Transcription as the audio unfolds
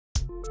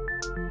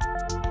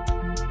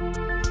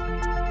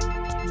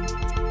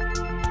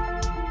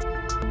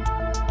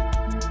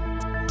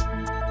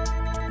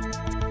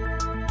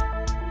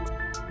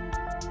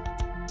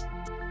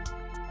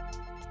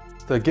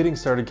The getting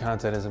started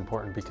content is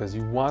important because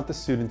you want the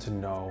student to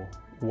know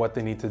what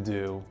they need to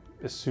do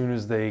as soon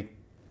as they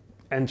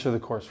enter the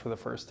course for the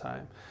first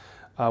time.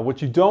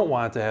 What you don't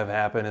want to have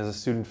happen is a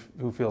student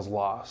who feels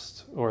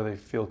lost or they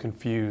feel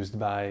confused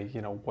by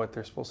what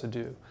they're supposed to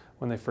do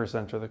when they first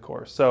enter the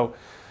course. So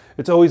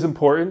it's always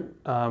important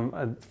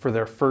for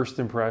their first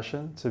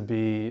impression to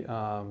be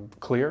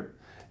clear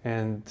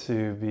and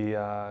to be,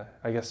 I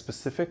guess,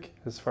 specific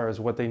as far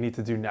as what they need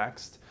to do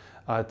next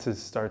to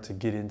start to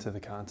get into the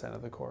content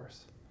of the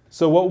course.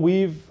 So what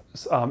we've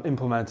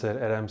implemented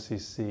at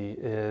MCC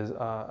is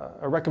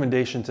a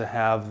recommendation to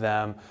have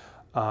them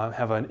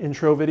have an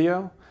intro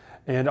video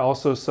and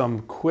also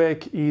some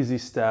quick, easy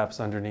steps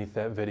underneath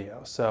that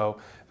video. So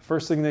the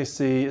first thing they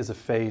see is a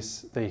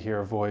face, they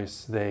hear a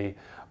voice, they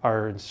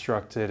are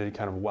instructed and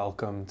kind of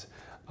welcomed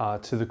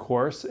to the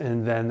course,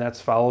 and then that's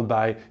followed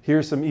by,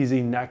 here's some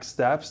easy next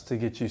steps to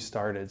get you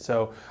started.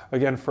 So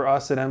again, for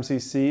us at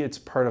MCC, it's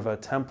part of a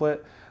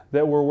template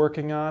that we're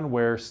working on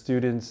where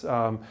students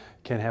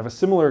can have a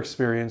similar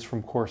experience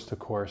from course to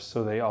course,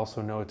 so they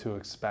also know what to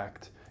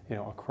expect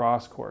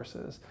across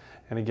courses.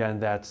 And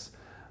again, that's,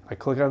 I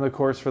click on the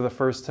course for the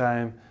first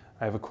time,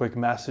 I have a quick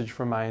message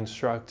from my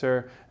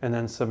instructor, and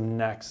then some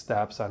next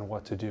steps on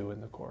what to do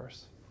in the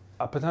course.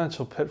 A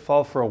potential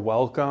pitfall for a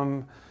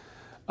welcome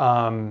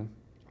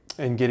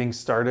and getting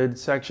started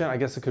section, I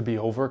guess it could be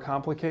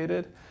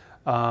overcomplicated.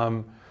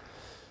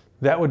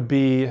 That would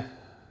be,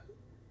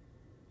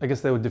 I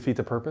guess that would defeat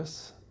the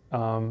purpose.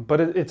 But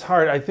it's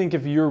hard. I think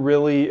if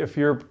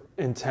your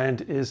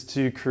intent is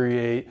to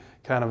create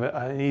kind of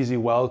an easy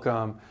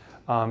welcome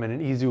and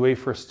an easy way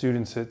for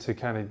students to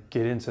kind of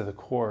get into the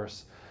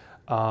course,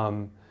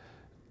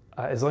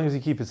 as long as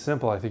you keep it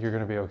simple, I think you're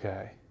going to be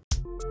okay.